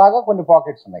 అక్కడ అలాగా కొన్ని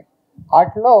పాకెట్స్ ఉన్నాయి.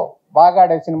 వాటిలో బాగా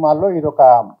ఆడే సినిమాల్లో ఇది ఒక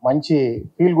మంచి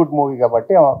ఫీల్ గుడ్ మూవీ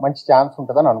కాబట్టి మంచి ఛాన్స్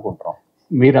ఉంటుందని అనుకుంటున్నాం.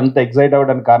 మీరంతా ఎక్సైట్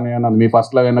అవ్వడానికి కారణం ఏమన్నా మీ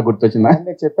ఫస్ట్ లవ్ ఏమైనా గుర్తొచ్చిందా?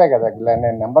 నేను చెప్పా కదా,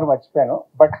 నేను నెంబర్ మర్చిపోయాను,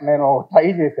 బట్ నేను ట్రై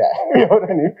చేశా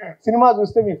ఎవరని. సినిమా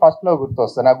చూస్తే మీ ఫస్ట్ లవ్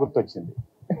గుర్తొస్తుంది, నాకు గుర్తొచ్చింది.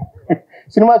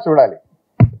 సినిమా చూడాలి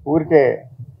ఊరికే.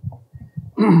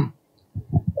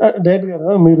 డైరెక్టర్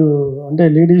గారు, మీరు అంటే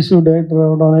లేడీస్ డైరెక్టర్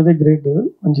అవ్వడం అనేది గ్రేట్,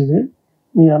 మంచిది.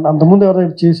 మీ అంతకుముందు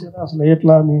ఎవరైనా చేశారా అసలు?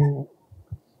 ఎట్లా మీ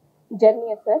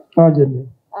జర్నీ?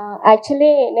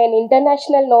 యాక్చువల్లీ నేను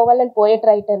international novel and poet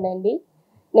writer అండి.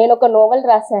 నేను ఒక నోవెల్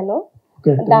రాశాను.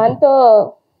 దాంతో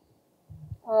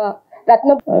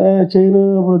రత్న చేయను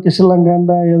ఇప్పుడు కిషన్లంక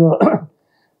ఏదో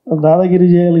దాదాగిరి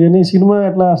చేయాలి, కానీ సినిమా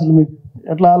ఎట్లా అసలు మీకు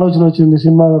ఎట్లా ఆలోచన వచ్చింది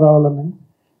సినిమా రావాలని?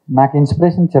 నాకు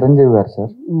ఇన్స్పిరేషన్ చిరంజీవి గారు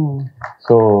సార్.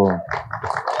 సో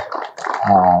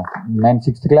నేను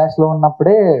 6th క్లాస్లో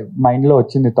ఉన్నప్పుడే మైండ్లో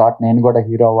వచ్చింది థాట్, నేను కూడా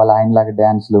హీరో అవ్వాలి ఆయనలాగా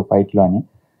డ్యాన్స్లు ఫైట్లు అని.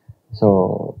 సో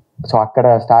సో అక్కడ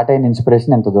స్టార్ట్ అయిన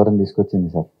ఇన్స్పిరేషన్ ఎంత దూరం తీసుకొచ్చింది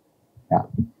సార్.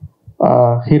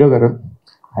 హీరో గారు,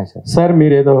 హాయ్ సార్. సార్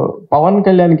మీరు ఏదో పవన్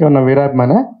కళ్యాణ్కి ఉన్న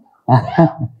వీరాభిమాన?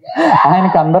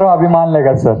 ఆయనకి అందరూ అభిమానులే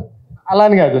కదా సార్. అలా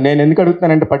అని కాదు, నేను ఎందుకు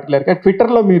అడుగుతున్నానంటే పర్టికులర్గా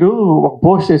ట్విట్టర్లో మీరు ఒక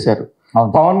పోస్ట్ చేశారు,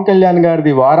 పవన్ కళ్యాణ్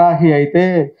గారిది వారాహి అయితే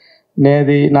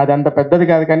నాది అంత పెద్దది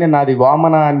కాదు కానీ నాది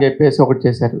వామన అని చెప్పేసి ఒకటి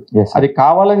చేశారు. అది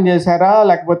కావాలని చేశారా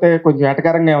లేకపోతే కొంచెం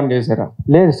ఎటకారంగా ఏమైనా చేశారా?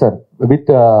 లేదు sir,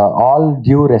 with all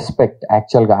due respect.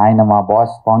 యాక్చువల్గా ఆయన మా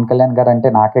బాస్ పవన్ కళ్యాణ్ గారు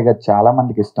అంటే నాకే కదా చాలా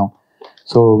మందికి ఇష్టం.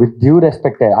 సో విత్ డ్యూ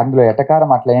రెస్పెక్ట్, అందులో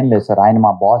ఎటకారం అట్లా ఏం లేదు సార్, ఆయన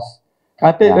మా బాస్.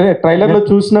 అయితే ట్రైలర్ లో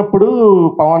చూసినప్పుడు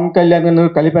పవన్ కళ్యాణ్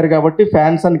కలిపారు కాబట్టి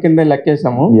ఫ్యాన్స్ అని కింద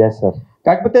లెక్కేసాము. సార్,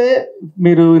 కాకపోతే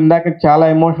మీరు ఇందాక చాలా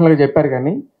ఎమోషనల్ గా చెప్పారు,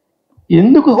 కానీ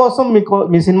ఎందుకు కోసం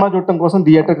మీ సినిమా చూడటం కోసం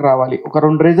థియేటర్కి రావాలి? ఒక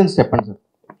 2 రీజన్స్ చెప్పండి సార్.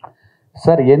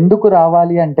 సార్ ఎందుకు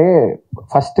రావాలి అంటే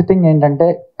ఫస్ట్ థింగ్ ఏంటంటే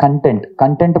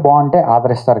కంటెంట్ బాగుంటే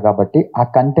ఆదరిస్తారు కాబట్టి ఆ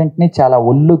కంటెంట్ని చాలా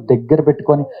ఒళ్ళు దగ్గర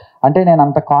పెట్టుకొని, అంటే నేను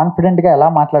అంత కాన్ఫిడెంట్గా ఎలా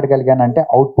మాట్లాడగలిగానంటే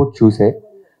అవుట్పుట్ చూసే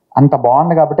అంత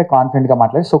బాగుంది కాబట్టి కాన్ఫిడెంట్గా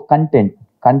మాట్లాడి. సో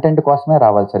కంటెంట్ కోసమే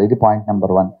రావాలి సార్, ఇది పాయింట్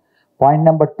నెంబర్ 1. పాయింట్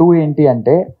నెంబర్ 2 ఏంటి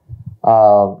అంటే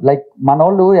లైక్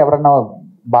మనోళ్ళు ఎవరన్నా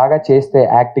బాగా చేస్తే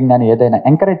యాక్టింగ్ అని ఏదైనా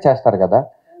ఎంకరేజ్ చేస్తారు కదా.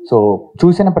 సో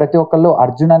చూసిన ప్రతి ఒక్కళ్ళు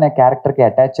అర్జున్ అనే క్యారెక్టర్కి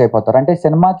అటాచ్ అయిపోతారు. అంటే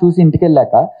సినిమా చూసి ఇంటికి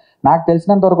వెళ్ళాక నాకు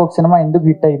తెలిసినంత వరకు ఒక సినిమా ఎందుకు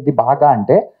హిట్ అయ్యింది బాగా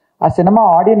అంటే ఆ సినిమా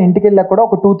ఆడియన్స్ ఇంటికి వెళ్ళాక కూడా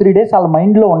ఒక 2-3 డేస్ వాళ్ళ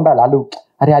మైండ్లో ఉండాలి. వాళ్ళు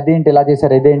అరే అదేంటి ఇలా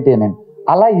చేశారు ఇదేంటి అని.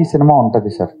 అలా ఈ సినిమా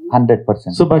ఉంటుంది సార్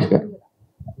 100%. సుభాష్ గారు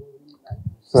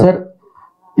సార్,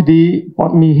 ఇది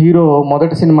మీ హీరో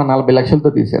మొదటి సినిమా 40 లక్షలతో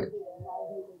తీశారు,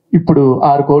 ఇప్పుడు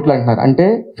 6 కోట్లు అంటున్నారు. అంటే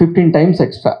 15 టైమ్స్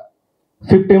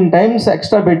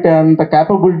ఎక్స్ట్రా పెట్టే అంత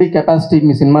కెపాసిటీ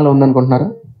మీ సినిమాలో ఉందనుకుంటున్నారా?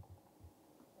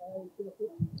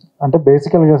 అంటే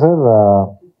బేసికల్గా సార్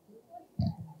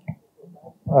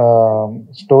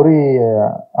స్టోరీ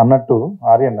అన్నట్టు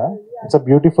Aryan, it's a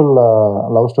beautiful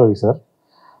love story sir.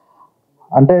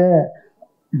 అంటే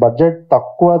బడ్జెట్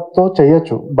తక్కువతో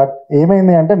చేయొచ్చు, బట్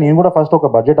ఏమైంది అంటే నేను కూడా ఫస్ట్ ఒక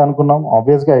బడ్జెట్ అనుకున్నాం.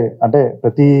 ఆబ్వియస్గా అంటే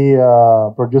ప్రతి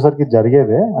ప్రొడ్యూసర్కి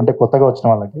జరిగేదే, అంటే కొత్తగా వచ్చిన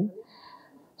వాళ్ళకి.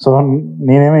 సో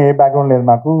నేనేమో ఏ బ్యాక్గ్రౌండ్ లేదు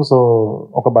నాకు. సో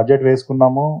ఒక బడ్జెట్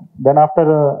వేసుకున్నాము. దెన్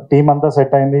ఆఫ్టర్ టీమ్ అంతా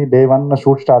సెట్ అయింది, Day 1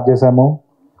 షూట్ స్టార్ట్ చేసాము.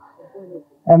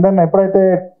 అండ్ దెన్ ఎప్పుడైతే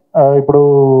ఇప్పుడు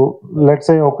లెట్స్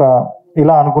సే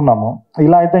ఇలా అనుకున్నాము,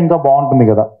 ఇలా అయితే ఇంకా బాగుంటుంది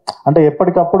కదా, అంటే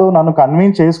ఎప్పటికప్పుడు నన్ను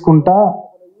కన్విన్స్ చేసుకుంటా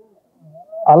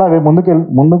అలా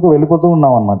ముందుకు వెళ్ళిపోతూ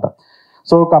ఉన్నాం అనమాట.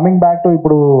 సో కమింగ్ బ్యాక్ టు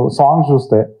ఇప్పుడు సాంగ్స్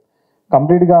చూస్తే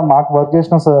కంప్లీట్గా మాకు వర్క్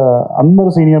చేసిన అందరూ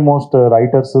senior most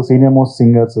writers, senior most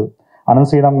singers. Anant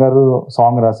Sriram గారు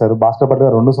సాంగ్ రాశారు, భాస్కర్ భట్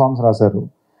గారు 2 సాంగ్స్ రాశారు,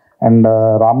 అండ్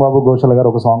రాంబాబు ఘోషల్ గారు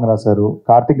ఒక సాంగ్ రాశారు,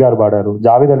 కార్తిక్ గారు పాడారు,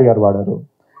 జావేద్ అలీ గారు పాడారు,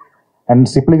 అండ్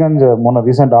సిప్లిగంజ్ మొన్న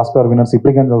రీసెంట్ ఆస్కార్ విన్నర్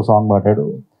సిప్లిగంజ్ ఒక సాంగ్ పాడాడు.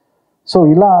 సో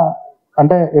ఇలా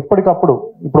అంటే ఎప్పటికప్పుడు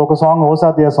ఇప్పుడు ఒక సాంగ్ ఓ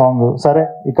సాతియా సాంగ్ సరే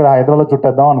ఇక్కడ హైదరాబాద్లో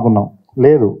చుట్టేద్దాం అనుకున్నాం,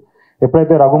 లేదు.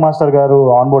 ఎప్పుడైతే రఘు మాస్టర్ గారు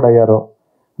ఆన్బోర్డ్ అయ్యారో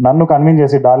నన్ను కన్విన్స్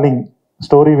చేసి డార్లింగ్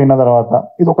స్టోరీ విన్న తర్వాత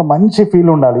ఇది ఒక మంచి ఫీల్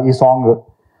ఉండాలి ఈ సాంగ్,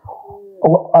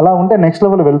 అలా ఉంటే నెక్స్ట్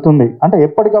లెవెల్ వెళ్తుంది అంటే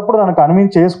ఎప్పటికప్పుడు నన్ను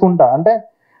కన్విన్స్ చేసుకుంటా. అంటే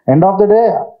end of the day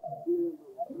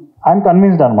I'm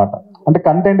convinced అనమాట. అంటే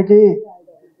కంటెంట్కి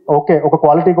ఓకే ఒక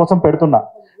క్వాలిటీ కోసం పెడుతున్నా,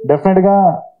 డెఫినెట్గా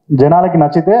జనాలకి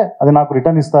నచ్చితే అది నాకు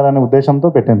రిటర్న్ ఇస్తారనే ఉద్దేశంతో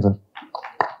పెట్టాను sir.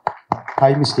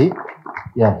 Hi Misty.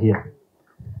 Here.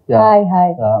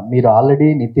 Hi. మీరు ఆల్రెడీ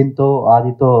నితిన్తో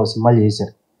ఆదితో సినిమాలు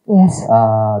చేశారు.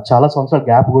 చాలా సంవత్సరాల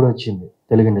గ్యాప్ కూడా వచ్చింది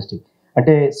తెలుగు ఇండస్ట్రీ.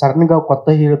 అంటే సడన్ గా కొత్త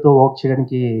హీరోతో వర్క్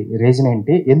చేయడానికి రీజన్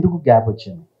ఏంటి, ఎందుకు గ్యాప్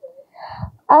వచ్చింది?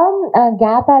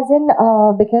 Gap as in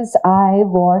because I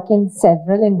work in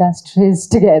several industries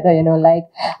together, like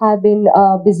I've been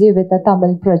busy with a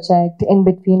Tamil project. In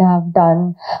between I've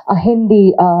done a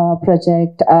Hindi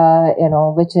project,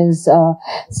 which is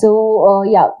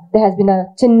there has been a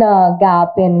chinna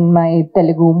gap in my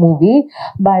Telugu movie,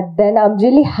 but then I'm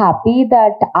really happy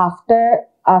that after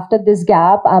after this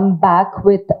gap, I'm back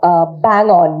with a bang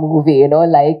on movie,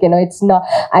 it's not,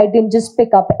 I didn't just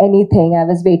pick up anything. I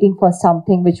was waiting for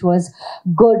something which was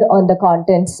good on the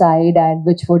content side and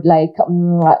which would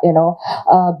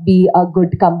be a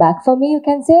good comeback for me, you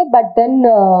can say. But then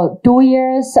 2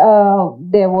 years,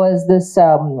 there was this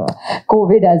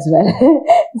COVID as well.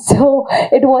 So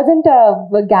it wasn't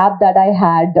a gap that I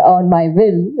had on my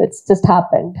will. It's just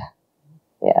happened.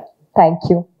 Yeah. Thank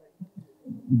you.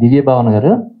 దివ్య భావన గారు,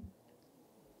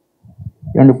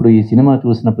 ఏమంటే ఇప్పుడు ఈ cinema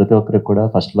చూసిన ప్రతి ఒక్కరికి కూడా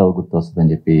first love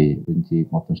గుర్తొస్తుందని చెప్పి గురించి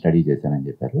మొత్తం స్టడీ చేశానని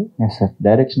చెప్పారు.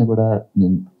 డైరెక్షన్ కూడా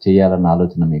చేయాలన్న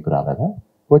ఆలోచన మీకు రాలేదా?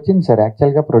 వచ్చింది సార్.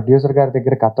 యాక్చువల్గా ప్రొడ్యూసర్ గారి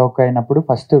దగ్గర కథ ఒక్క అయినప్పుడు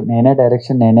ఫస్ట్ నేనే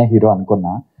డైరెక్షన్, నేనే హీరో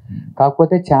అనుకున్నా.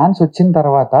 కాకపోతే ఛాన్స్ వచ్చిన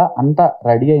తర్వాత అంతా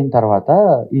రెడీ అయిన తర్వాత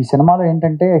ఈ సినిమాలో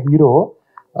ఏంటంటే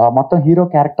మొత్తం హీరో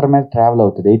క్యారెక్టర్ మీద ట్రావెల్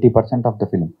అవుతుంది 80% ఆఫ్ ద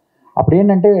ఫిలిం. అప్పుడు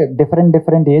ఏంటంటే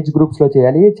డిఫరెంట్ ఏజ్ గ్రూప్స్లో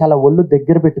చేయాలి, చాలా ఒళ్ళు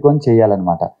దగ్గర పెట్టుకొని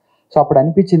చేయాలన్నమాట. సో అప్పుడు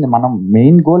అనిపించింది మనం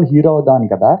మెయిన్ గోల్ హీరో అవుదామని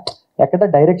కదా, ఎక్కడ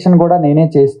డైరెక్షన్ కూడా నేనే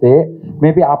చేస్తే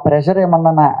మేబీ ఆ ప్రెషర్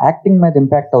ఏమన్నా నా యాక్టింగ్ మీద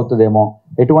ఇంపాక్ట్ అవుతుందేమో,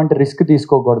 ఎటువంటి రిస్క్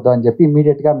తీసుకోకూడదు అని చెప్పి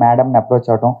ఇమీడియట్గా మేడంని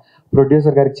అప్రోచ్ అవడం,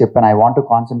 ప్రొడ్యూసర్ గారికి చెప్పాను I want to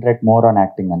concentrate more on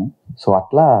acting అని. సో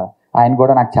అట్లా ఆయన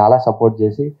కూడా నాకు చాలా సపోర్ట్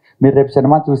చేసి, మీరు రేపు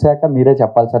సినిమా చూశాక మీరే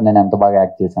చెప్పాలి సార్ నేను ఎంత బాగా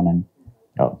యాక్ట్ చేశానని.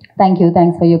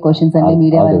 థ్యాంక్స్ ఫర్ యువర్ క్వశ్చన్స్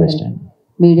అండి.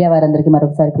 మీడియా వారందరికీ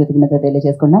మరొకసారి కృతజ్ఞత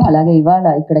తెలియజేసుకున్నాం. అలాగే ఇవాళ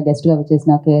ఇక్కడ గెస్ట్గా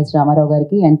వచ్చేసిన కేఎస్ రామారావు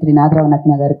గారికి అండ్ త్రినాథరావు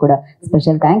నక్కిన గారికి కూడా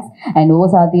special thanks. And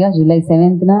సాతియా July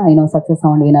 7th success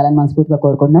sound వినాలని మనస్ఫూర్తిగా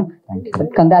కోరుకుంటున్నాం.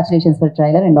 Congratulations for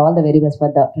trailer and all the very best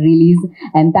for the release.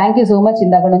 And thank you so much.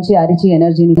 ఇందాక నుంచి అరిచి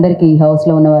ఎనర్జీని అందరికీ ఈ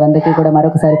హౌస్లో ఉన్న వారందరికీ కూడా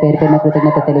మరొకసారి పేరు పేరున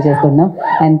కృతజ్ఞత తెలియజేసుకుంటున్నాం.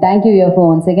 And thank you for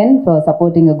once again for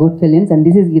supporting good films. And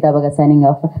this is Gita Bhagat signing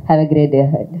off. Have a great day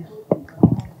ahead.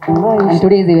 And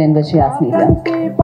today's event was she asked me.